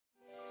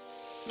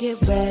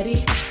Get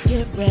ready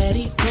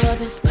for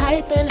this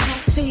piping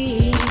hot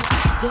tea.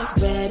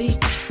 Get ready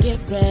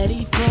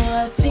for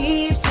a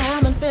tea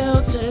time and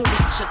filter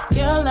with your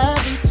girl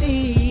loving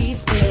tea.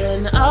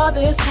 Spilling all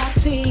this hot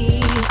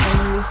tea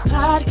on these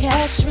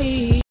podcast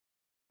streets.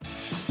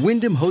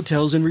 Wyndham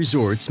Hotels and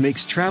Resorts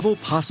makes travel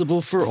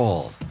possible for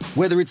all.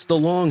 Whether it's the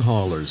long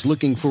haulers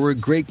looking for a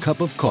great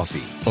cup of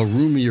coffee, a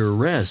roomier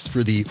rest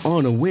for the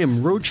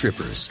on-a-whim road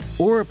trippers,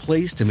 or a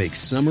place to make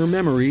summer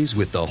memories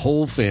with the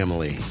whole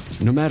family.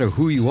 No matter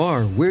who you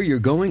are, where you're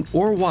going,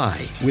 or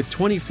why, with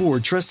 24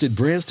 trusted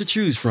brands to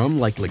choose from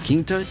like La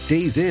Quinta,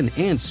 Days Inn,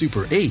 and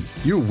Super 8,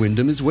 your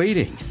Wyndham is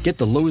waiting. Get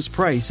the lowest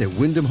price at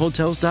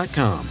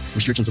WyndhamHotels.com.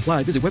 Restrictions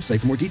apply. Visit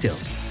website for more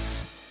details.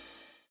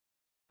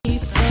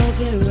 So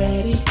get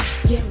ready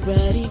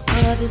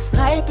for this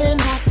piping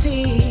hot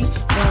tea.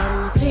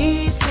 From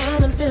tea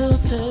time and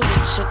filter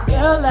with your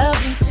girl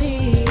loving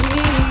tea.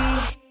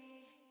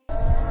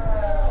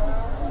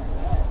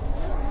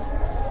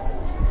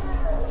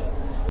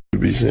 You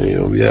be saying you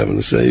don't be having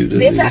to say this.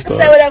 Bitch, I can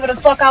say whatever the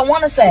fuck I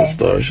want to say.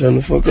 Start shutting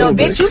the fuck No, up.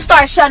 bitch, you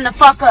start shutting the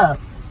fuck up.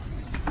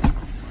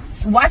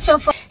 Watch your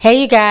fuck.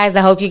 Hey, you guys.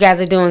 I hope you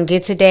guys are doing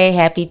good today.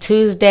 Happy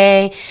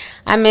Tuesday.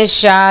 I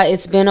miss y'all.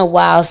 It's been a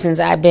while since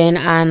I've been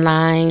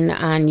online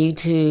on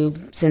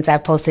YouTube, since I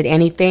posted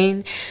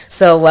anything.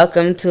 So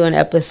welcome to an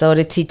episode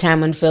of Tea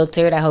Time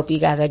Unfiltered. I hope you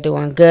guys are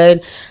doing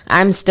good.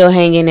 I'm still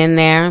hanging in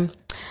there.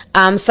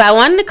 So I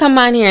wanted to come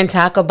on here and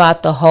talk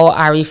about the whole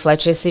Ari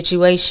Fletcher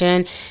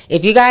situation.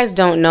 If you guys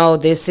don't know,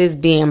 this is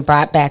being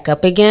brought back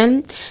up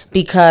again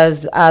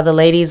because the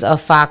ladies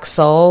of Fox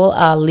Soul,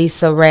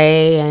 Lisa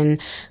Ray and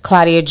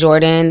Claudia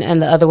Jordan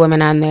and the other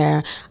women on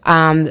there,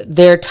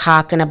 they're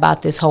talking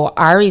about this whole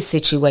Ari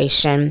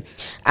situation.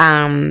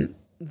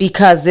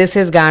 Because this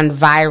has gone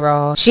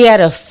viral. She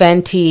had a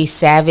Fenty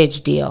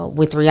Savage deal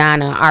with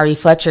Rihanna, Ari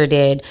Fletcher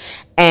did.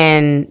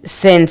 And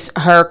since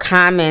her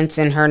comments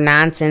and her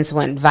nonsense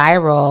went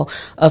viral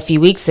a few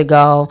weeks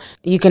ago,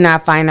 you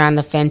cannot find her on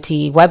the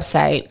Fenty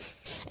website.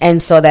 And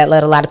so that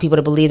led a lot of people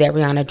to believe that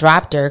Rihanna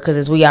dropped her because,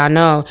 as we all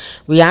know,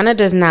 Rihanna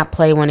does not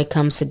play when it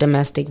comes to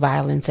domestic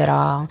violence at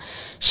all.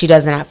 She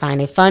does not find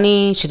it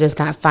funny. She does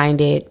not find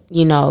it,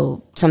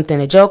 something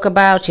to joke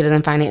about. She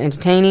doesn't find it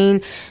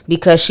entertaining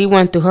because she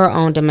went through her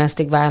own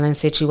domestic violence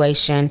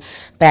situation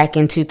back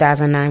in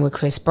 2009 with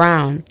Chris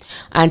Brown.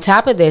 On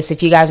top of this,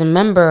 if you guys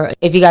remember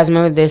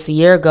this a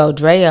year ago,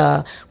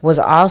 Drea was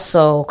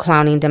also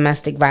clowning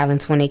domestic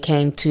violence when it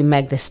came to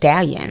Meg Thee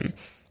Stallion.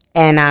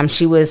 And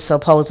she was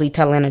supposedly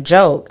telling a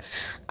joke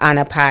on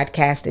a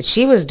podcast that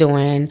she was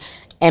doing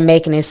and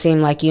making it seem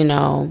like,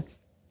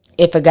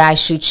 if a guy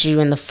shoots you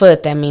in the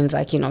foot, that means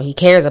he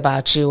cares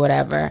about you,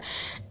 whatever.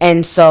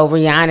 And so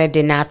Rihanna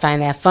did not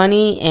find that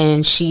funny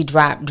and she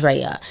dropped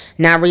Drea.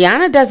 Now,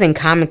 Rihanna doesn't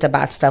comment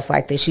about stuff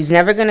like this. She's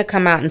never going to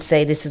come out and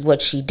say this is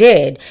what she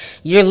did.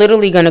 You're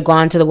literally going to go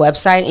onto the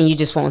website and you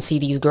just won't see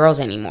these girls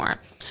anymore.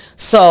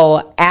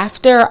 So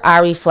after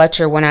Ari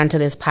Fletcher went onto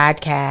this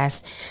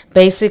podcast,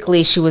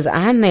 basically she was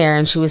on there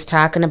and she was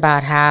talking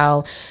about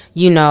how,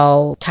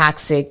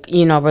 toxic,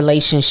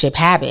 relationship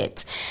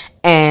habits.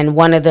 And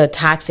one of the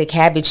toxic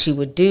habits she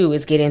would do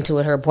is get into it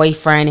with her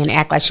boyfriend and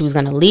act like she was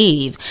going to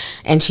leave.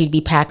 And she'd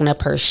be packing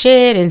up her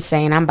shit and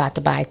saying, I'm about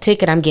to buy a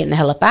ticket. I'm getting the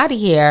hell up out of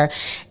here.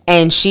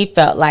 And she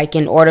felt like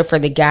in order for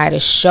the guy to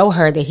show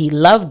her that he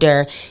loved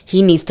her,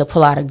 he needs to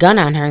pull out a gun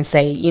on her and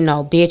say,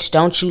 bitch,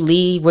 don't you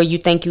leave where you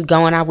think you're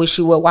going. I wish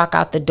you would walk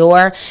out the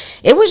door.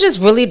 It was just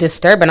really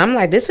disturbing. I'm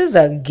like, this is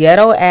a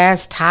ghetto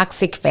ass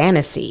toxic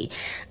fantasy.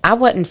 I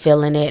wasn't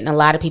feeling it. And a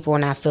lot of people were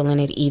not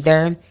feeling it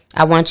either.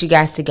 I want you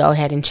guys to go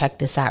ahead and check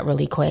this out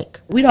really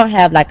quick. We don't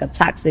have like a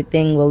toxic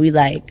thing where we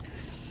to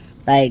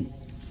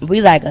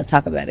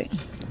talk about it.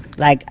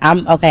 Like,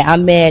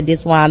 I'm mad,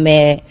 this why I'm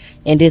mad,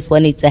 and this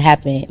what needs to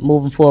happen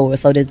moving forward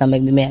so this don't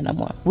make me mad no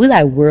more. We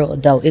like real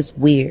adult. It's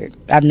weird.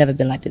 I've never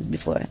been like this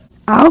before.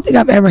 I don't think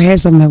I've ever had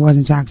something that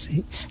wasn't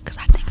toxic. Because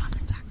I think I'm the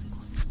toxic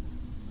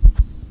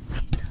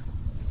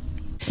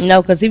one.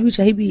 No, because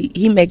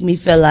he make me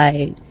feel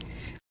like,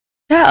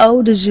 how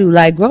old is you?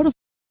 Like, grow the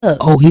up.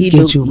 Oh, he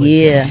get you with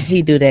yeah, that.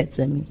 he do that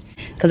to me.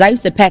 Because I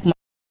used to pack my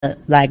up,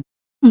 like,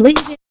 I'm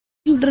leaving.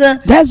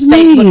 That's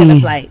fake booking me.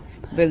 a flight.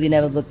 Really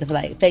never booked the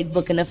flight. Fake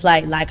booking a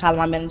flight, like calling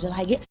my manager,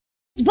 like, yeah,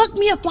 book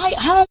me a flight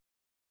home.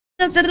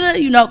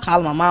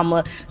 Calling my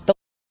mama,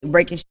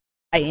 breaking shit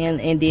in,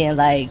 and then,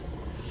 like,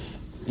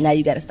 now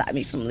you got to stop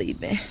me from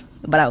leaving.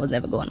 But I was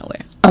never going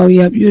nowhere. Oh,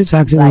 yep, you're a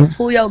toxic like, one.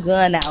 pull your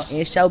gun out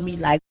and show me,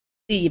 like,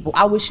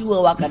 I wish you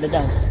would walk out the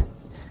door.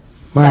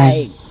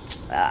 Right. Like,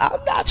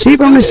 I'm not. She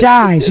from the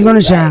Shy. She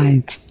gonna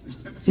shine.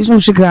 She's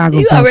from Chicago.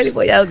 You folks. already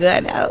put your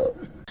gun out.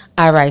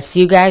 All right, so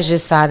you guys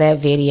just saw that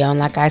video, and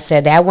like I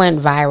said, that went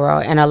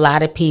viral, and a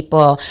lot of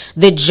people,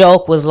 the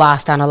joke was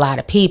lost on a lot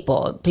of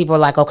people. People are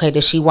like, okay,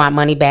 does she want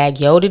Moneybagg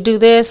Yo to do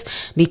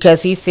this?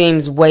 Because he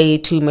seems way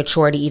too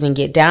mature to even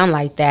get down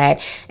like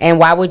that, and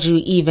why would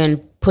you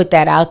even put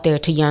that out there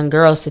to young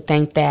girls to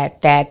think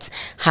that that's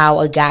how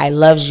a guy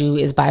loves you,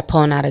 is by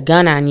pulling out a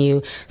gun on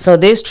you. So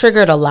this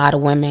triggered a lot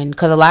of women,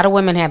 because a lot of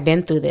women have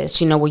been through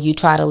this, where you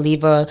try to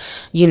leave a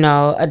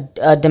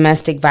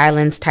domestic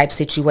violence type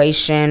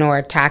situation or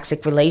a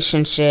toxic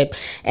relationship,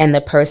 and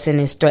the person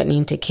is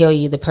threatening to kill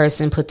you. The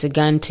person puts a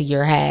gun to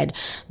your head.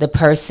 The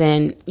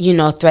person,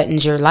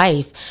 threatens your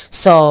life.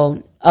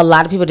 So a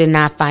lot of people did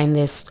not find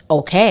this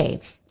okay.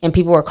 And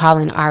people were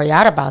calling Ari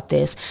out about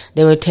this.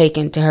 They were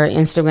taking to her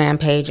Instagram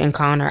page and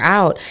calling her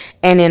out.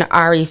 And in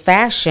Ari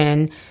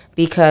fashion,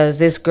 because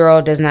this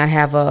girl does not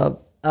have a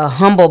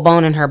humble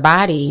bone in her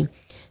body,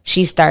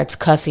 she starts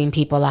cussing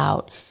people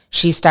out.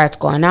 She starts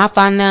going off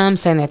on them,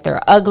 saying that they're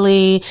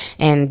ugly,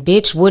 and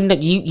bitch,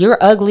 you're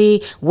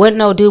ugly. Wouldn't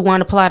no dude want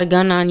to pull out a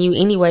gun on you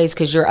anyways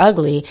because you're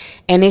ugly?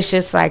 And it's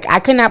just like, I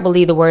could not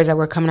believe the words that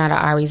were coming out of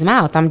Ari's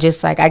mouth. I'm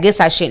just like, I guess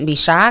I shouldn't be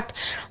shocked,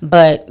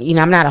 but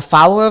I'm not a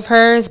follower of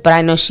hers, but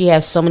I know she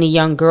has so many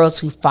young girls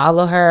who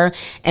follow her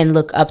and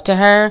look up to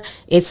her.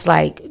 It's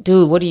like,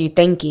 dude, what are you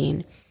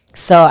thinking?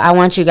 So I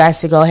want you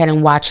guys to go ahead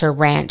and watch her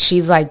rant.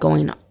 She's like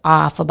going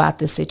off about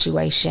this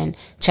situation.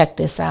 Check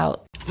this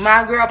out.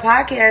 My Girl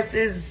podcast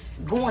is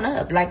going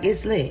up like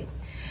it's lit.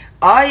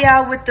 All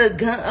y'all with the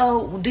gun,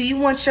 oh, do you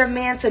want your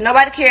man to?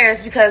 Nobody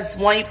cares, because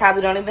one, you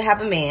probably don't even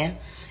have a man.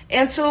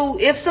 And two,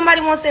 if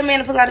somebody wants their man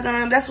to pull out a gun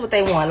on them, that's what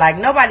they want. Like,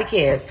 nobody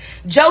cares.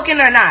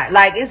 Joking or not.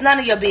 Like, it's none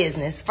of your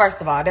business.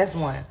 First of all, that's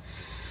one.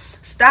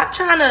 Stop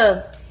trying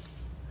to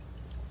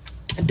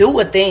do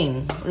a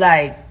thing.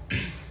 Like,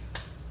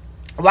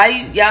 why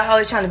y'all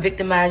always trying to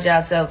victimize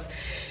yourselves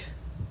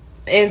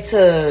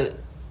into...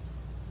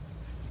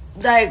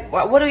 Like,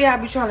 what do y'all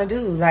be trying to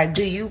do? Like,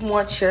 do you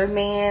want your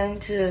man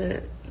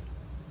to...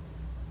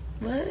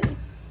 What?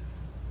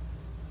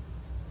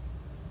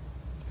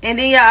 And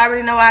then y'all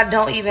already know I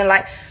don't even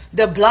like...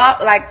 The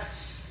blog, like...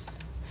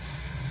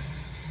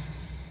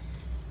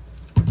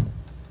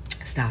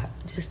 Stop.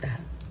 Just stop.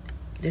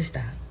 Just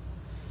stop.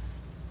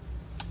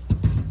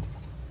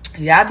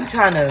 Y'all be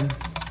trying to...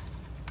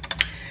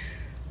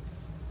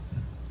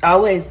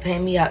 always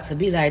paint me out to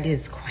be like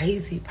this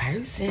crazy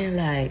person.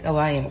 Like, oh,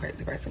 I am a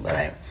crazy person, but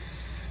like...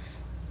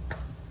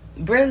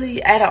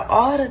 Really, out of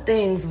all the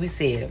things we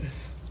said,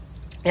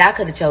 y'all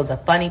could have chose a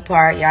funny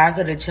part. Y'all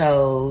could have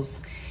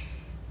chose,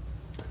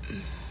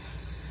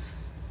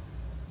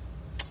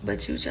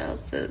 but you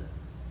chose to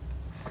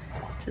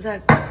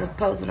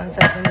post when I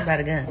said something about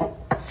a gun.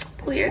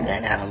 Pull your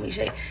gun out on me,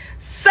 Shay.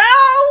 So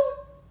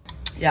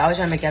y'all always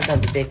trying to make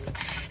yourself the victim.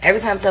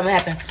 Every time something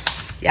happens,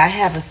 y'all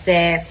have a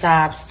sad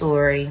sob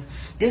story.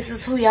 This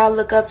is who y'all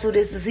look up to.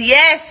 This is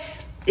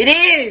yes, it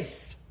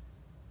is.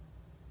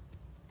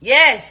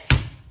 Yes.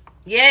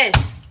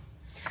 Yes.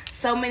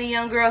 So many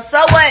young girls. So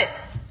what?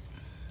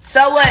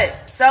 So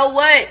what? So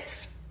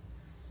what?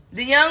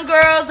 The young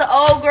girls, the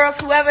old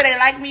girls, whoever, they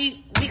like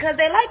me because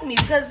they like me,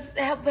 because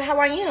how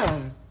I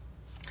am.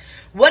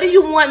 What do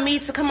you want me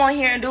to come on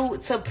here and do,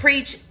 to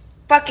preach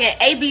fucking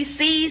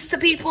ABCs to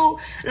people?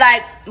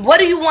 Like, what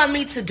do you want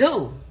me to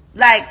do?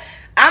 Like,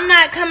 I'm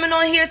not coming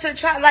on here to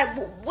try,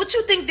 like, what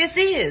you think this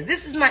is?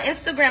 This is my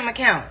Instagram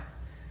account.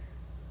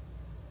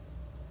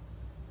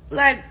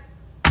 Like,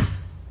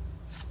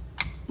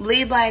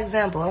 lead by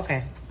example.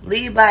 Okay.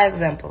 Lead by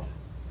example.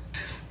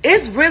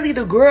 It's really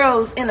the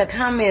girls in the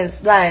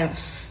comments, like,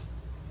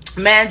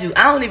 mind you,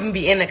 I don't even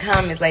be in the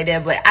comments like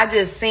that, but I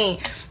just seen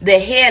the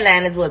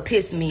headline is what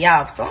pissed me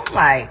off. So I'm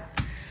like,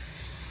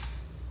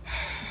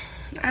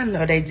 I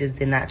know they just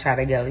did not try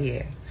to go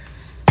here.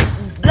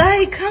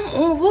 Like, come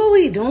on, what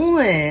we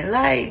doing?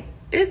 Like,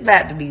 it's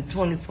about to be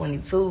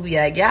 2022.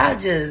 Like, y'all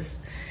just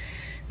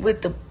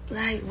with the,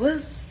 like,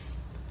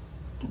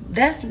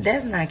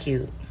 that's not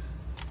cute.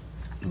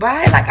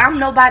 Right? Like, I'm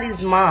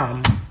nobody's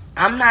mom.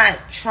 I'm not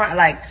trying,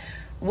 like,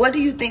 what do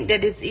you think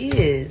that this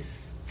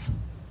is?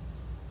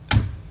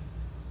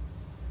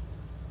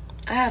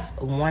 I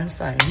have one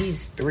son.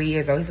 He's 3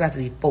 years old. He's about to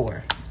be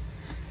 4.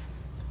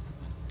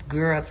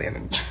 Girls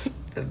and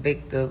the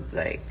victims,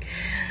 like,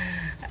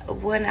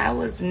 when I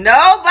was,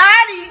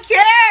 nobody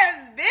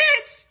cares,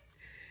 bitch.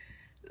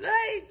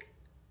 Like,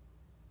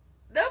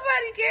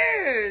 nobody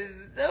cares.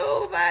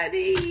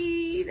 Nobody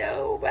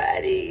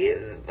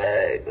gives a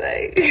fuck.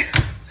 Like,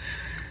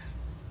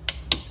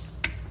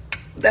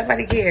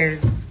 nobody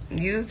cares.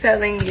 You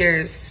telling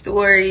your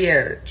story,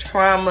 your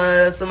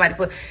trauma, somebody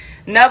put...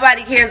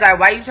 Nobody cares. Like,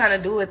 why you trying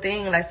to do a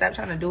thing? Like, stop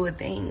trying to do a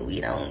thing.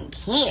 We don't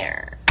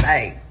care.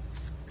 Like,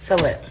 so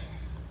what?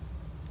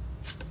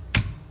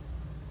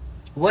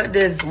 What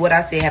does what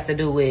I say have to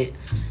do with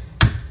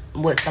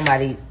what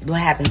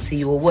happened to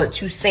you, or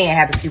what you saying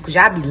happened to you? Because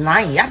y'all be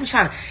lying. Everybody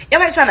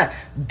trying to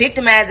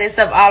victimize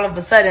themselves all of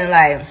a sudden.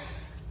 Like,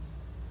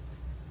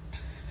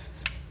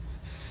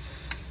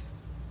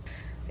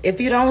 if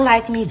you don't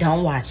like me,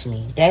 don't watch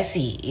me. That's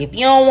it. If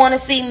you don't want to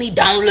see me,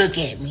 don't look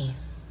at me.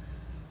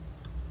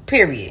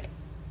 Period.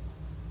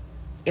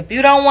 If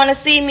you don't want to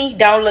see me,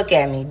 don't look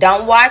at me.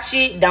 Don't watch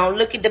it. Don't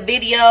look at the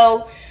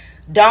video.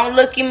 Don't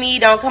look at me.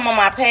 Don't come on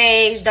my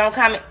page. Don't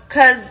comment.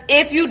 Because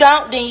if you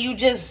don't, then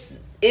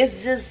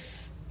it's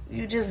just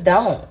You just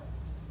don't.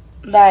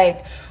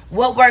 Like,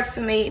 what works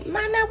for me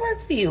might not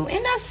work for you,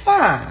 and that's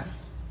fine.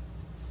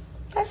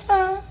 That's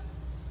fine.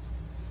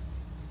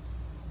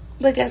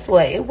 But guess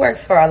what? It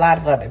works for a lot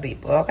of other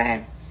people,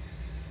 okay?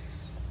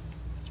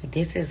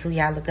 This is who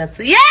y'all look up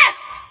to. Yes!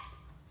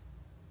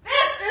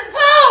 This is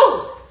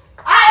who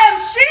I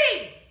am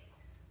she!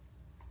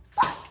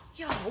 Fuck,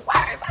 yo,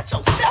 worry about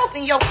yourself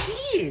and your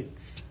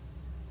kids.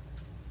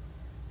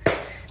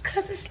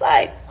 Because it's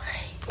like,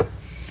 what?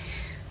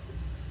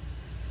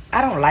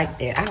 I don't like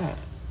that.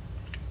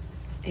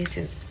 It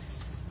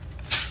just...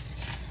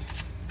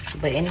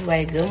 But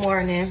anyway, good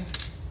morning.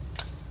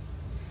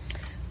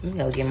 Let me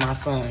go get my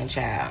son,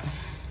 child.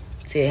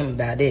 Tell him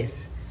about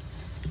this.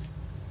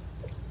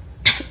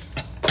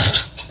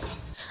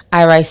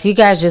 All right, so you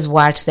guys just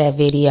watched that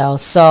video.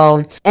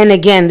 So, and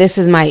again, this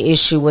is my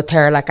issue with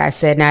her, like I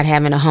said, not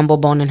having a humble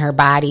bone in her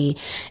body.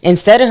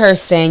 Instead of her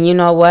saying, you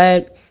know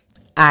what,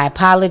 I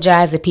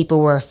apologize if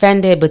people were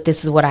offended, but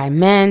this is what I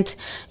meant.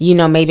 You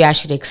know, maybe I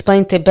should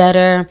explain it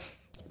better.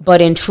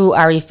 But in true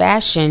Ari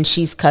fashion,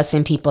 she's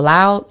cussing people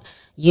out.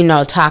 You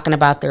know, talking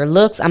about their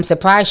looks. I'm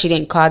surprised she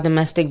didn't call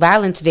domestic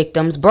violence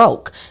victims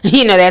broke.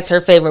 You know, that's her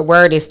favorite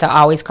word, is to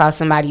always call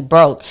somebody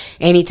broke.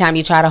 Anytime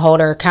you try to hold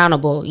her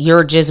accountable,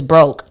 you're just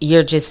broke.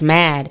 You're just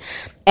mad.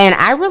 And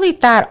I really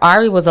thought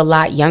Ari was a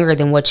lot younger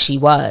than what she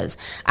was.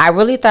 I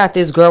really thought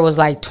this girl was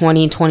like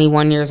 20,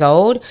 21 years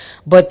old.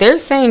 But they're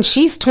saying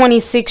she's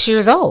 26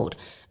 years old.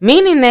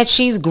 Meaning that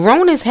she's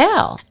grown as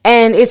hell.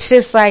 And it's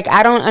just like,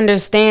 I don't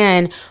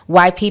understand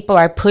why people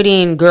are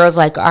putting girls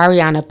like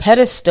Ari on a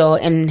pedestal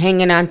and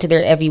hanging on to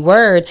their every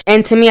word.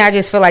 And to me, I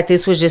just feel like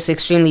this was just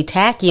extremely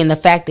tacky. And the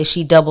fact that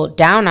she doubled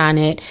down on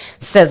it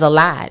says a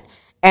lot.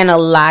 And a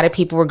lot of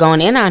people were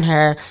going in on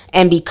her.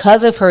 And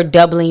because of her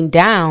doubling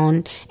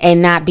down and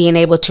not being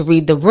able to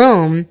read the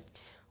room,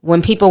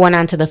 when people went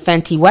onto the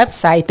Fenty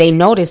website, they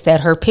noticed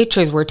that her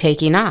pictures were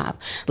taking off.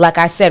 Like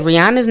I said,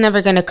 Rihanna's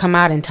never going to come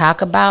out and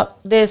talk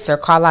about this or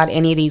call out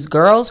any of these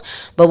girls.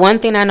 But one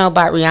thing I know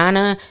about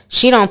Rihanna,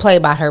 she don't play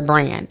about her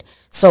brand.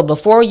 So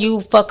before you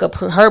fuck up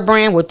her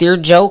brand with your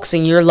jokes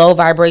and your low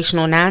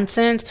vibrational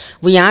nonsense,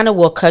 Rihanna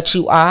will cut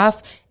you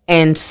off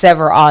and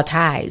sever all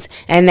ties.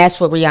 And that's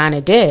what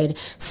Rihanna did.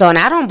 So, and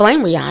I don't blame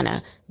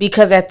Rihanna.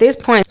 Because at this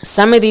point,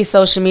 some of these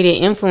social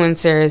media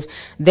influencers,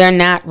 they're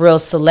not real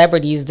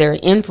celebrities. They're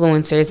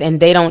influencers, and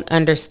they don't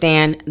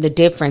understand the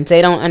difference.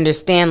 They don't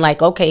understand,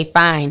 like, okay,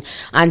 fine.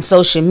 On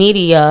social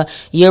media,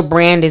 your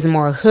brand is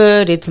more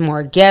hood. It's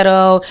more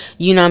ghetto.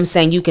 You know what I'm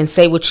saying? You can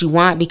say what you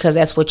want because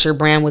that's what your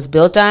brand was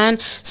built on.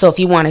 So if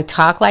you want to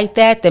talk like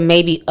that, then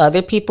maybe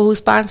other people who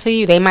sponsor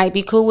you, they might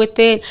be cool with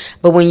it.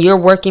 But when you're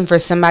working for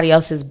somebody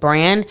else's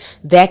brand,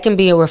 that can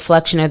be a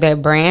reflection of their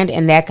brand,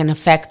 and that can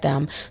affect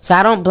them. So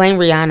I don't blame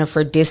Rihanna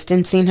for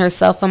distancing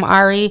herself from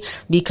Ari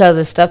because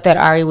the stuff that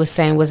Ari was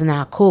saying was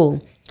not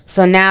cool.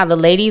 So now the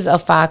ladies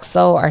of Fox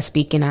Soul are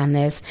speaking on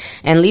this,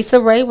 and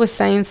Lisa Ray was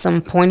saying some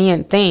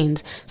poignant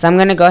things. So I'm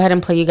going to go ahead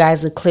and play you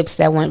guys the clips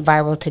that went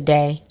viral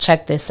today.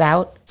 Check this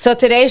out. So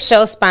today's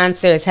show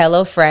sponsor is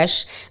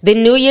HelloFresh. The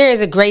new year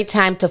is a great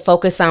time to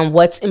focus on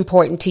what's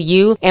important to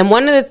you. And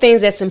one of the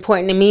things that's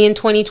important to me in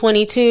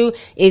 2022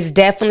 is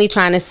definitely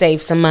trying to save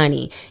some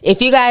money.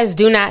 If you guys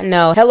do not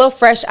know,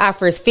 HelloFresh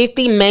offers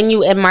 50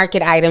 menu and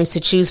market items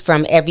to choose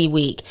from every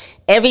week.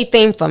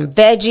 Everything from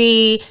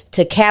veggie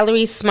to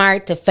calorie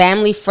smart to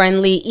family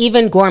friendly,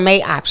 even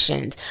gourmet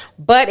options.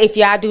 But if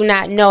y'all do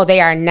not know, they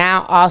are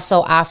now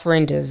also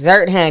offering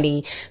dessert,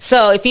 honey.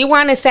 So if you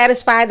want to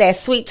satisfy that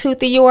sweet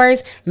tooth of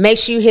yours, make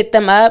sure you hit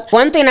them up.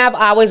 One thing I've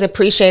always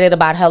appreciated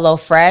about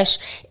HelloFresh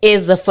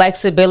is the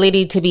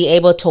flexibility to be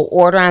able to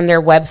order on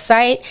their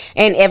website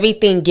and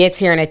everything gets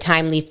here in a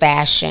timely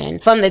fashion.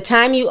 From the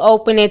time you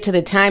open it to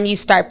the time you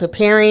start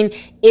preparing,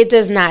 it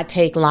does not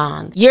take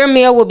long. Your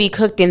meal will be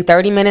cooked in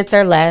 30 minutes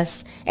or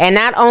less. And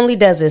not only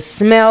does it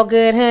smell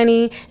good,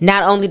 honey,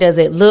 not only does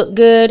it look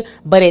good,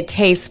 but it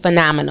tastes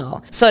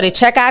phenomenal. So to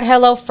check out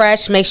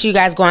HelloFresh, make sure you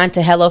guys go on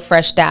to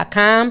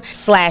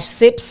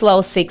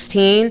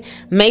HelloFresh.com/SipSlow16.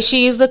 Make sure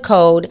you use the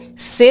code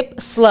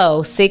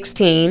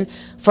SipSlow16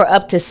 for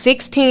up to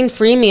 16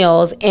 free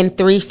meals and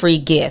 3 free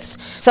gifts.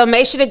 So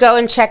make sure to go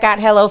and check out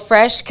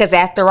HelloFresh because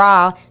after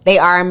all, they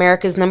are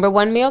America's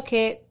 #1 meal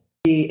kit.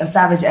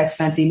 Savage X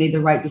Fenty made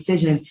the right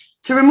decision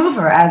to remove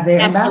her as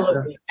their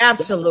ambassador.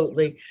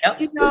 Absolutely.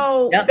 Yep. You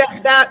know, Yep.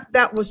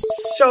 that was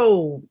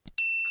so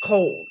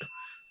cold.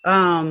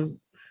 And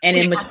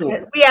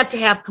immature. We have to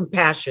have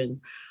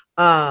compassion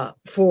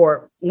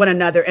for one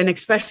another, and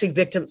especially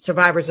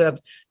survivors of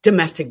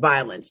domestic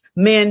violence,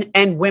 men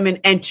and women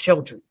and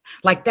children.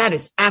 Like, that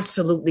is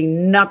absolutely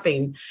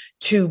nothing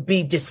to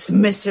be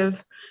dismissive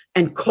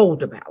and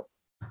cold about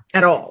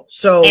at all.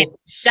 So, And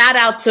shout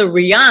out to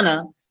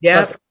Rihanna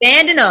for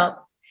standing up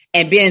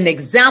and being an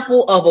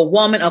example of a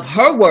woman of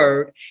her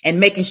word and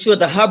making sure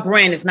that her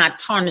brand is not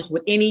tarnished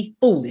with any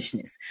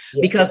foolishness.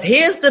 Yes. Because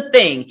here's the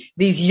thing.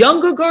 These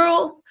younger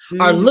girls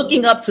are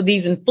looking up to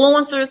these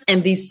influencers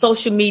and these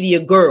social media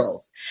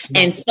girls.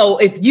 And so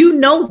if you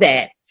know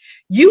that,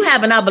 you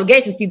have an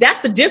obligation. See, that's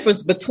the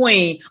difference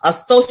between a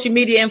social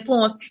media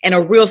influence and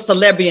a real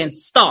celebrity and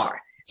star.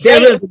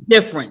 There is a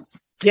difference.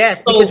 Yes,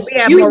 So because we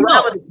have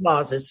morality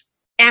clauses.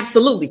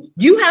 Absolutely.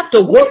 You have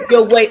to work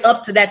your way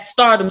up to that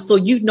stardom so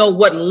you know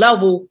what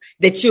level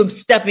that you're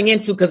stepping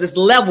into, because it's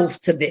levels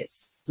to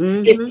this.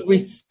 Mm-hmm. It's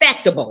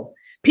respectable.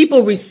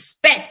 People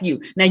respect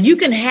you. Now, you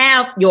can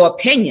have your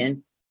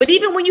opinion, but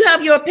even when you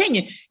have your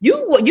opinion,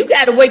 you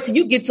got to wait till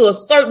you get to a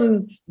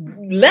certain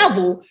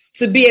level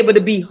to be able to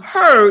be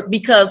heard,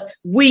 because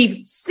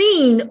we've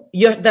seen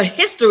the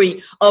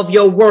history of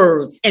your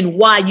words and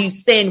why you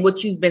saying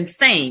what you've been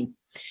saying.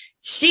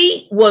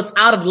 She was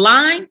out of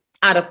line,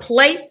 out of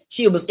place.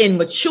 She was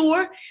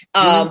immature.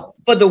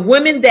 For the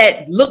women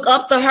that look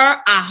up to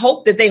her, I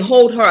hope that they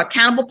hold her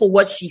accountable for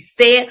what she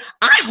said.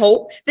 I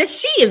hope that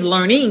she is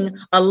learning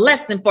a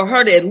lesson for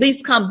her to at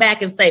least come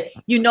back and say,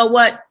 you know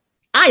what?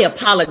 I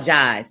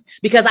apologize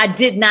because I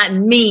did not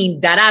mean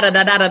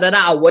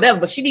or whatever,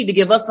 but she need to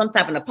give us some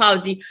type of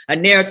apology, a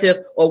narrative,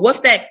 or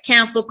what's that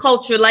cancel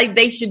culture? Like,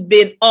 they should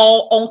be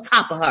all on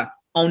top of her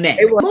on that.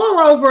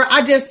 Moreover,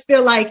 I just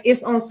feel like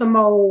it's on some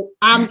old,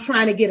 I'm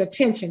trying to get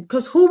attention,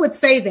 because who would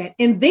say that?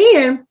 And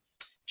then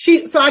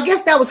so I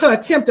guess that was her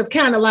attempt of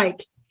kind of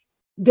like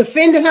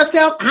defending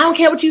herself. I don't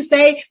care what you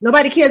say.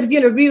 Nobody cares if you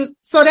interview.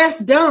 So that's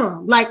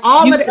dumb. Like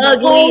all of the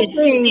whole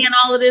thing,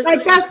 all of this,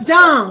 like that's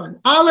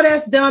dumb. All of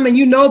that's dumb, and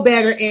you know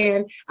better.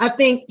 And I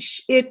think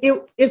she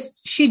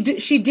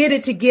did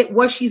it to get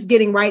what she's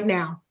getting right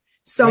now.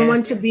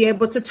 Someone to be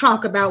able to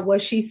talk about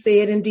what she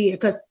said and did.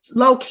 Because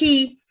low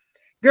key,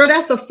 girl,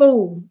 that's a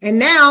fool. And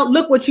now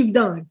look what you've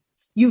done.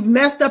 You've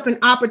messed up an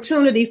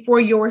opportunity for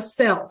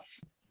yourself.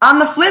 On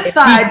the flip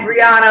side,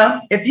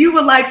 Rihanna, if you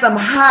would like some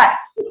hot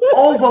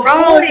over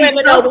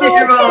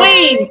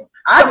 40-something-year-olds,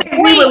 I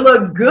think we would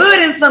look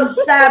good in some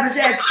Savage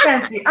X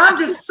Fenty. I'm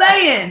just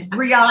saying,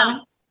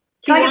 Rihanna.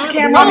 Can I get the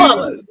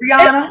camera?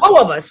 Rihanna? All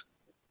of us.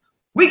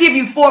 We give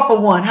you 4 for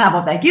 1. How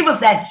about that? Give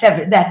us that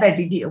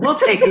Fenty deal. We'll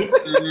take it.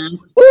 Ooh,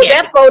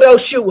 that photo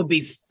shoot would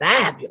be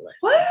fabulous.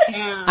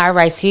 What? All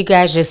right, so you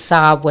guys just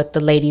saw what the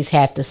ladies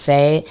had to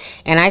say,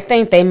 and I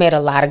think they made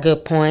a lot of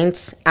good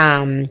points.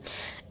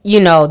 You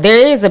know,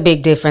 there is a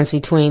big difference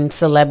between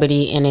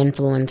celebrity and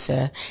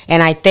influencer.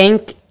 And I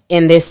think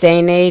in this day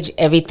and age,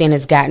 everything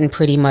has gotten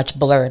pretty much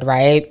blurred,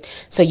 right?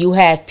 So you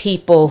have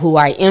people who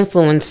are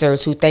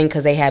influencers who think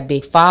because they have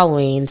big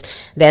followings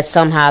that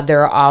somehow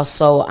they're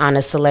also on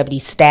a celebrity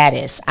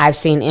status. I've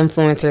seen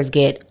influencers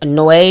get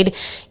annoyed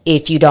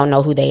if you don't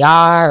know who they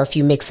are or if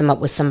you mix them up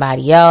with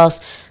somebody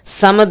else.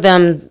 Some of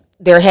them,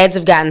 their heads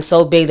have gotten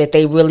so big that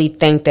they really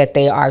think that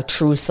they are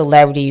true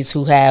celebrities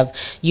who have,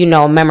 you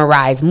know,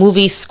 memorized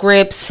movie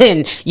scripts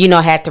and, you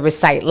know, had to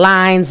recite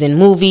lines in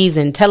movies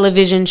and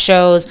television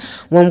shows.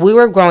 When we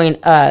were growing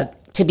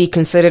up, to be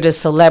considered a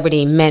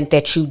celebrity meant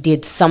that you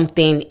did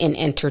something in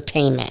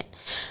entertainment.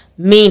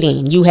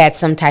 Meaning you had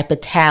some type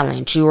of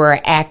talent. You were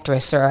an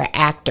actress or an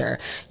actor.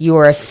 You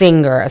were a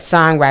singer, a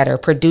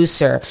songwriter,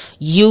 producer.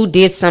 You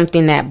did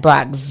something that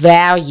brought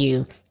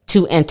value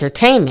to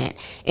entertainment.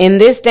 In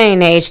this day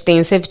and age,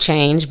 things have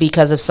changed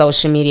because of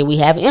social media. We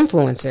have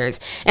influencers,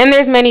 and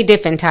there's many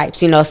different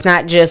types. You know, it's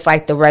not just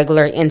like the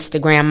regular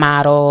Instagram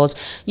models.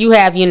 You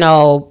have, you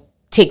know,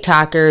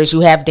 TikTokers,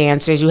 you have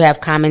dancers, you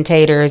have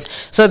commentators.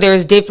 So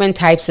there's different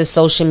types of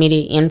social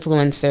media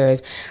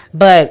influencers.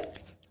 But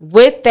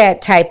with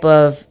that type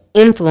of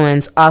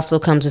influence also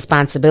comes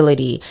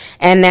responsibility.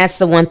 And that's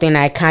the one thing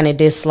I kind of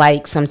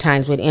dislike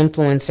sometimes with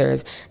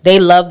influencers. They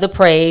love the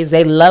praise.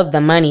 They love the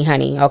money,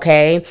 honey.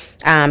 Okay.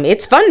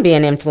 It's fun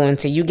being an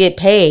influencer. You get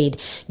paid,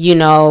 you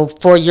know,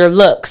 for your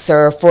looks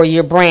or for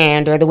your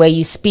brand or the way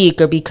you speak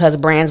or because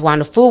brands want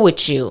to fool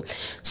with you.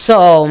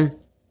 So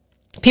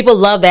people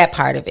love that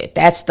part of it.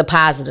 That's the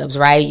positives,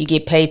 right? You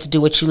get paid to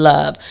do what you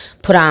love.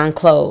 Put on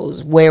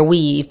clothes, wear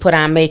weave, put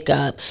on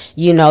makeup,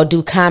 you know,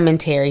 do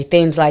commentary,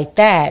 things like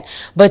that.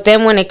 But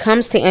then when it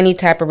comes to any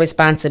type of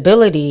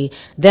responsibility,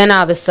 then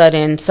all of a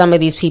sudden some of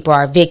these people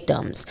are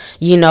victims,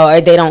 you know,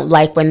 or they don't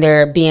like when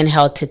they're being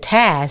held to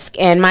task.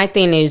 And my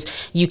thing is,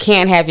 you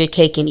can't have your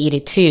cake and eat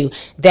it too.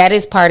 That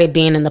is part of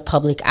being in the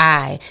public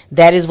eye.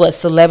 That is what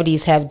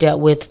celebrities have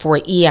dealt with for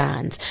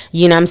eons.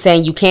 You know what I'm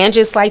saying? You can't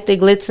just like the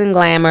glitz and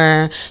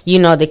glamour, you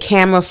know, the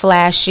camera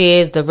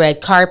flashes, the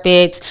red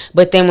carpets,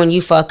 but then when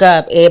you fuck up,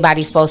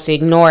 everybody's supposed to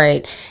ignore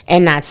it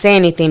and not say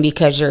anything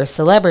because you're a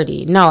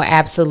celebrity. No,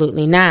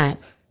 absolutely not.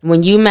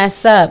 When you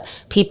mess up,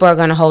 people are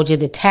going to hold you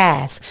to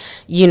task,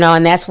 you know,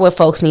 and that's what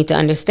folks need to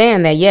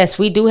understand, that yes,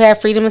 we do have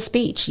freedom of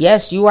speech.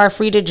 Yes, you are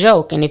free to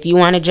joke. And if you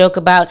want to joke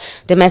about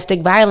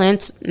domestic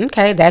violence,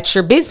 okay, that's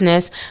your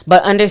business.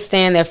 But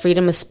understand that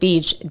freedom of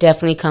speech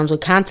definitely comes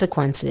with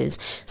consequences.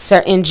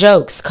 Certain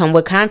jokes come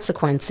with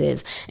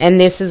consequences. And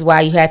this is why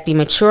you have to be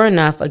mature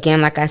enough,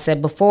 again, like I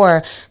said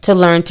before, to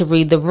learn to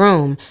read the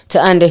room, to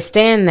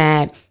understand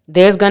that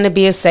there's going to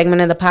be a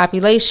segment of the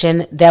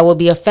population that will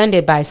be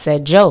offended by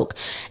said joke.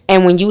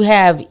 And when you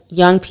have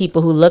young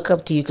people who look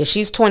up to you, because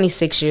she's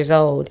 26 years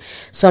old,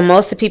 so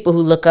most of the people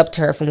who look up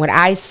to her, from what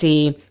I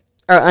see,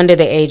 are under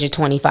the age of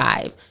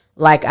 25.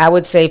 Like, I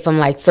would say from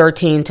like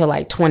 13 to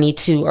like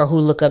 22 or who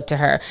look up to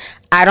her.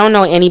 I don't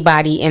know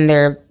anybody in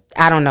their,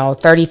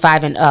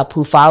 35 and up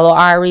who follow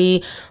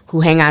Ari,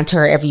 who hang on to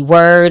her every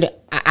word.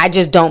 I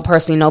just don't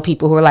personally know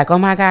people who are like, oh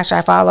my gosh,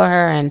 I follow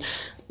her and,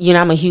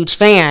 I'm a huge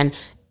fan.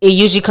 It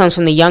usually comes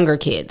from the younger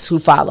kids who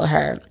follow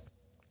her.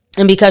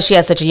 And because she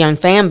has such a young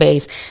fan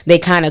base, they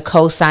kind of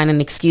co-sign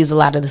and excuse a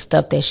lot of the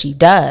stuff that she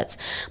does.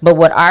 But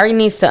what Ari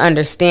needs to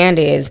understand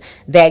is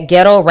that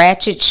ghetto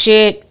ratchet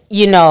shit,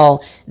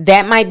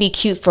 that might be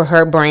cute for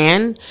her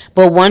brand.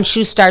 But once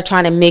you start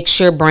trying to mix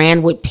your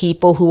brand with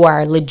people who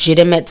are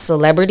legitimate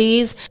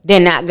celebrities, they're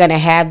not going to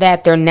have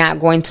that. They're not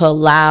going to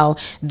allow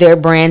their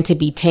brand to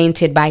be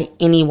tainted by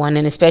anyone.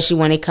 And especially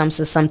when it comes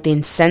to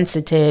something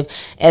sensitive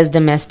as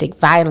domestic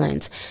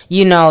violence.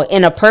 In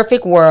a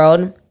perfect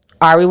world,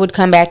 Ari would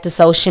come back to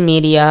social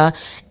media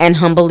and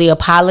humbly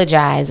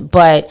apologize.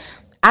 But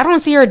I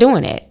don't see her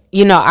doing it.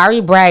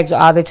 Ari brags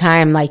all the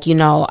time, like,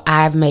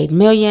 I've made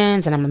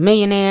millions and I'm a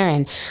millionaire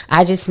and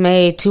I just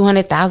made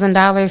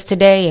 $200,000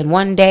 today in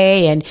one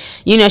day. And,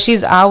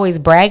 she's always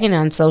bragging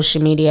on social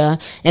media,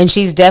 and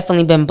she's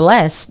definitely been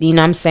blessed,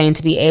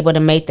 to be able to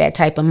make that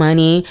type of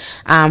money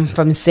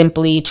from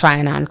simply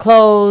trying on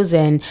clothes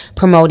and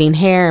promoting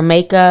hair and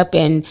makeup.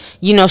 And,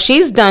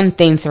 she's done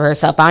things for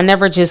herself. I'll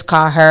never just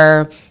call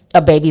her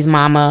a baby's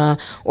mama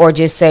or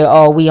just say,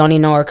 oh, we only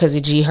know her because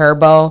of G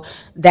Herbo.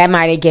 That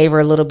might have gave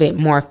her a little bit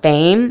more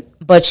fame,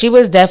 but she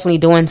was definitely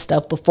doing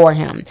stuff before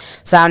him.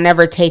 So I'll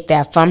never take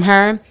that from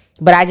her.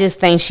 But I just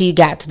think she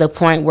got to the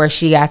point where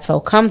she got so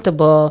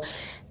comfortable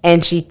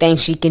and she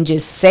thinks she can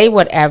just say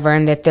whatever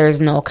and that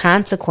there's no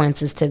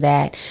consequences to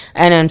that.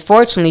 And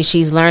unfortunately,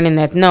 she's learning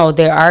that, no,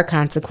 there are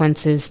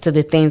consequences to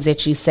the things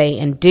that you say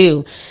and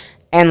do.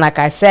 And like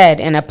I said,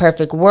 in a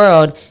perfect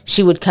world,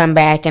 she would come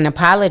back and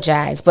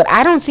apologize. But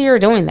I don't see her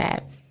doing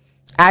that.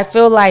 I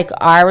feel like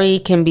Ari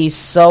can be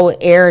so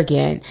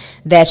arrogant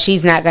that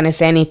she's not going to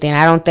say anything.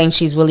 I don't think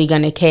she's really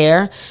going to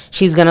care.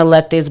 She's going to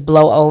let this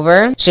blow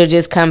over. She'll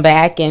just come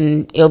back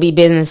and it'll be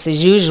business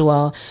as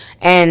usual.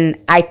 And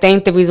I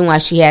think the reason why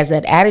she has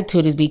that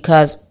attitude is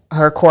because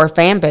her core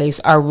fan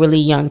base are really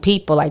young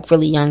people, like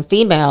really young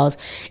females.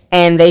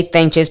 And they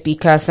think just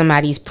because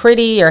somebody's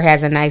pretty or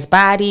has a nice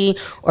body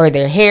or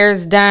their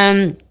hair's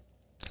done,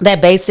 that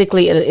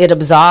basically it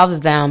absolves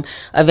them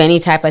of any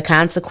type of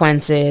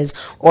consequences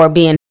or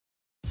being.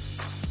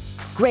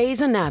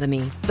 Grey's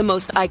Anatomy, the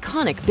most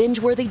iconic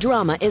binge-worthy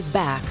drama, is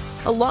back,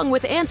 along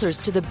with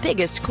answers to the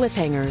biggest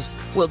cliffhangers.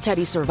 Will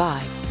Teddy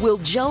survive? Will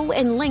Joe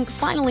and Link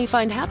finally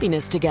find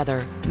happiness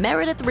together?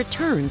 Meredith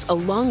returns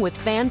along with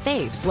fan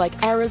faves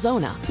like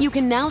Arizona. You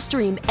can now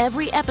stream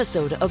every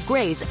episode of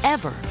Grey's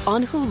ever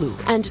on Hulu,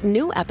 and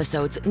new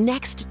episodes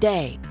next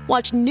day.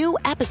 Watch new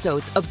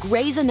episodes of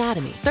Grey's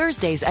Anatomy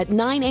Thursdays at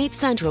 9/8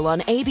 Central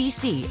on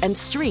ABC and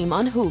stream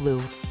on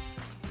Hulu.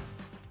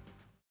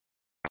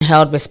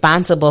 Held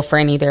responsible for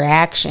any of their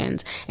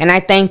actions. And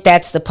I think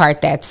that's the part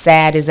that's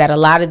sad, is that a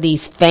lot of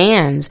these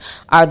fans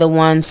are the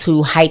ones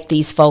who hype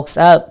these folks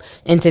up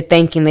into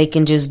thinking they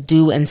can just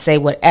do and say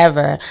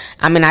whatever.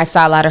 I mean, I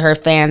saw a lot of her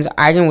fans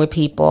arguing with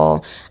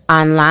people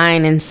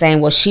online and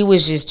saying, well, she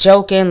was just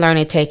joking, learn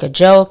to take a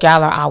joke.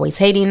 Y'all are always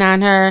hating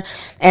on her.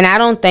 And I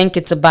don't think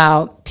it's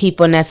about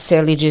people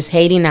necessarily just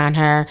hating on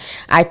her.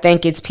 I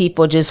think it's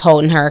people just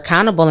holding her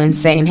accountable and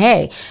saying,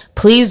 hey,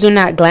 please do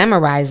not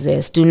glamorize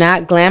this. Do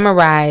not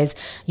glamorize,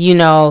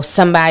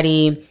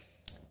 somebody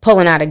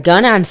pulling out a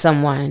gun on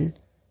someone,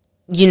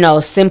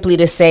 simply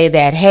to say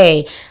that,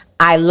 hey,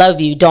 I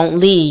love you, don't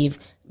leave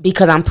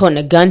because I'm putting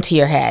a gun to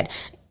your head.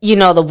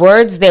 The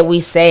words that we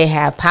say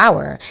have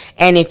power.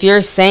 And if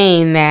you're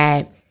saying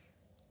that,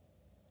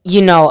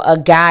 a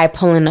guy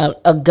pulling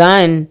a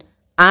gun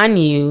on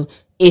you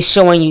is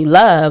showing you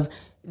love,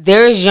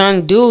 there's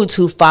young dudes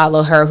who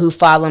follow her, who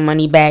follow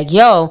Moneybagg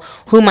Yo,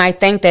 who might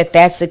think that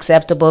that's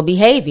acceptable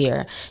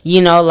behavior.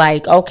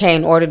 Like, okay,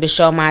 in order to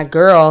show my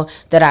girl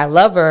that I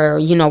love her,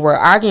 we're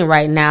arguing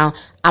right now,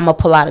 I'm going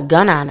to pull out a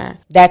gun on her.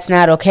 That's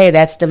not okay.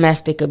 That's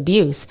domestic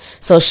abuse.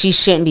 So she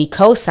shouldn't be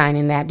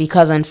co-signing that,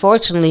 because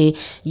unfortunately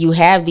you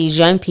have these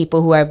young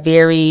people who are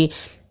very,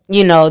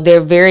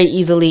 they're very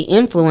easily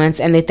influenced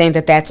and they think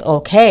that that's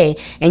okay.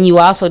 And you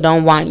also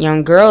don't want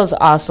young girls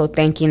also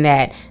thinking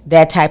that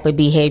that type of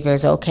behavior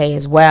is okay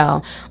as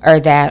well. Or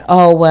that,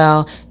 oh,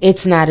 well,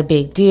 it's not a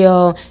big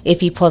deal.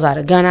 If he pulls out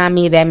a gun on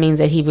me, that means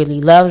that he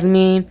really loves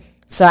me.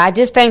 So I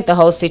just think the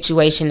whole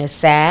situation is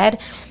sad.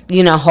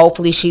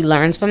 Hopefully she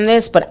learns from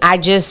this, but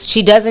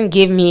she doesn't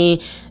give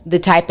me the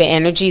type of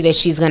energy that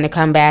she's going to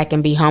come back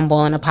and be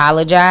humble and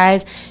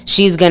apologize.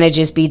 She's going to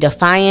just be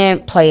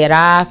defiant, play it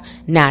off,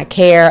 not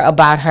care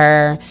about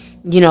her,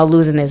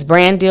 losing this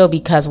brand deal,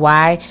 because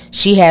why?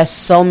 She has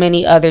so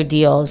many other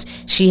deals.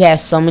 She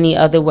has so many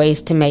other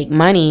ways to make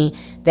money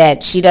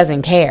that she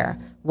doesn't care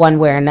one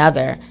way or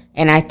another.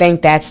 And I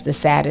think that's the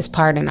saddest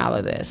part in all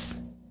of this.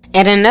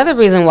 And another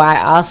reason why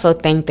I also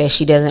think that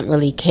she doesn't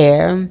really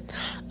care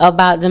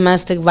about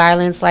domestic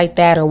violence like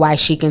that, or why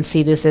she can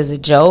see this as a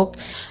joke.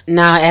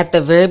 Now, at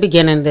the very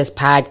beginning of this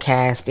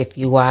podcast, if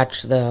you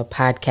watch the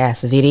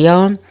podcast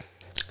video,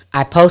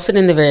 I posted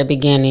in the very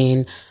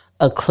beginning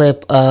a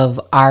clip of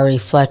Ari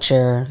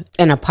Fletcher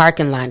in a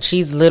parking lot.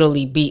 She's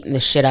literally beating the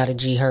shit out of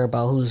G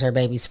Herbo, who's her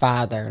baby's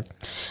father.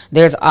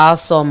 There's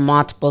also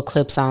multiple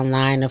clips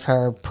online of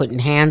her putting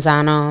hands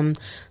on him,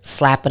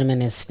 slapping him in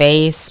his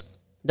face.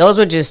 Those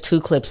were just 2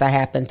 clips I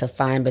happened to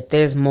find, but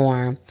there's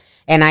more.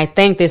 And I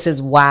think this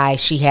is why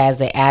she has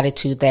the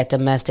attitude that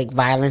domestic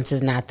violence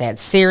is not that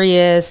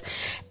serious,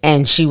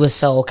 and she was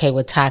so okay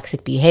with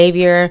toxic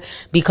behavior,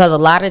 because a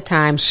lot of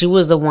times she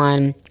was the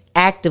one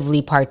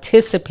actively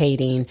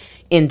participating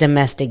in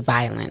domestic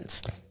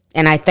violence.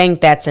 And I think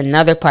that's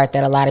another part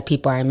that a lot of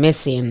people are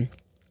missing,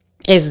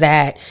 is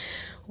that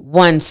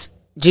once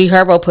G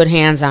Herbo put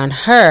hands on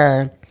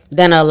her,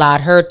 then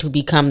allowed her to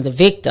become the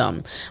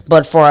victim.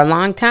 But for a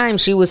long time,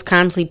 she was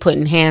constantly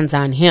putting hands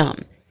on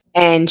him.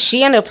 And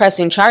she ended up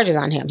pressing charges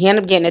on him. He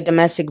ended up getting a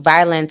domestic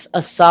violence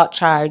assault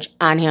charge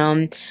on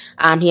him.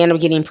 He ended up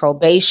getting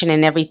probation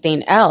and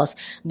everything else.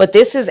 But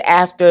this is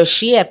after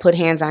she had put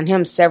hands on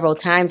him several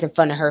times in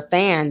front of her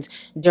fans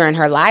during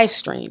her live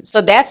stream.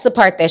 So that's the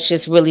part that's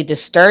just really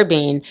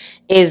disturbing,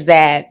 is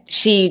that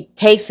she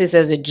takes this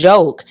as a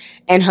joke,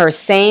 and her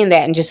saying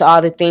that and just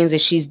all the things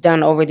that she's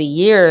done over the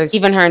years.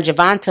 Even her and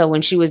Javonta,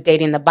 when she was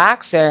dating the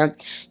boxer,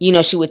 you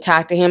know, she would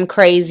talk to him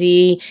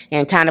crazy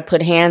and kind of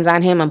put hands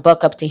on him and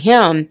buck up to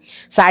him.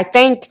 So I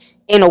think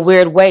in a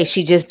weird way,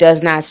 she just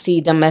does not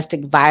see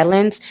domestic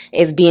violence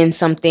as being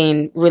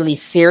something really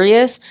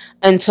serious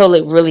until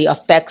it really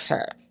affects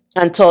her.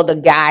 Until the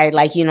guy,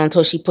 like, you know,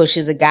 until she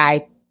pushes a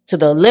guy to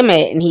the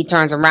limit and he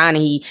turns around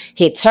and he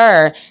hits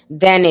her,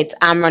 then it's,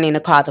 I'm running to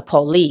call the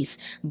police.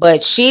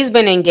 But she's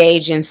been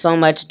engaged in so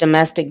much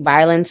domestic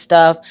violence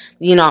stuff,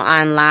 you know,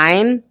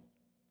 online,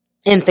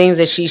 and things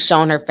that she's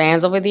shown her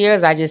fans over the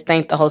years. I just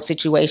think the whole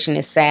situation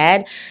is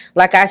sad.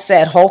 Like I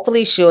said,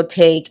 hopefully she'll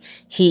take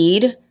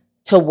heed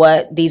to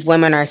what these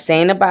women are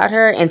saying about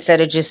her,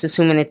 instead of just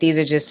assuming that these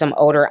are just some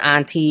older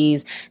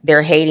aunties,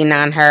 they're hating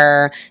on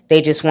her,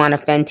 they just want a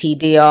Fenty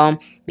deal.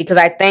 Because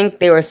I think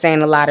they were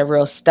saying a lot of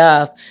real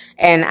stuff,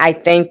 and I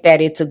think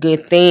that it's a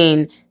good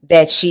thing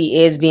that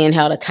she is being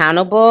held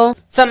accountable.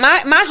 So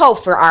my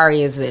hope for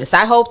Ari is this.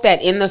 I hope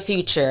that in the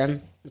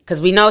future,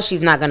 because we know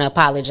she's not going to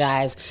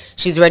apologize,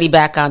 she's already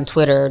back on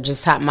Twitter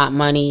just talking about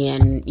money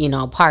and, you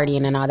know,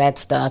 partying and all that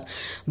stuff.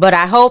 But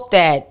I hope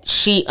that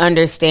she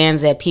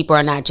understands that people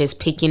are not just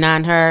picking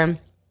on her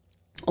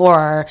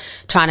or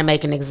trying to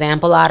make an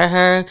example out of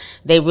her.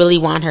 They really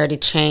want her to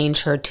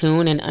change her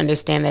tune and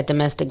understand that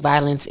domestic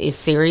violence is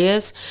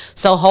serious.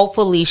 So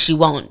hopefully she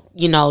won't,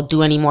 you know,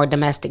 do any more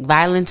domestic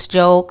violence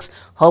jokes.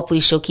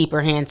 Hopefully she'll keep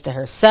her hands to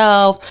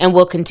herself and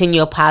will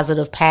continue a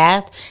positive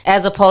path,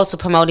 as opposed to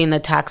promoting the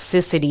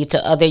toxicity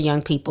to other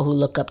young people who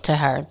look up to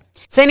her.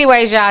 So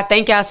anyways, y'all,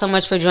 thank y'all so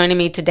much for joining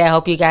me today. I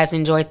hope you guys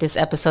enjoyed this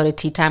episode of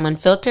Tea Time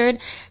Unfiltered.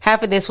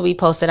 Half of this will be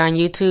posted on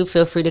YouTube.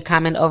 Feel free to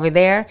comment over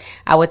there.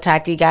 I will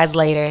talk to you guys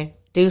later.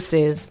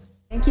 Deuces.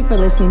 Thank you for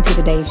listening to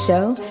today's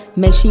show.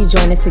 Make sure you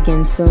join us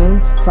again soon.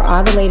 For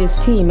all the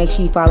latest tea, make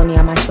sure you follow me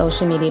on my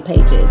social media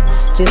pages.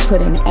 Just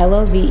put in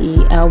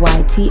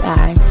LOVELYTI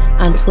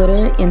on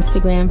Twitter,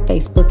 Instagram,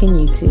 Facebook,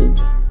 and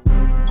YouTube.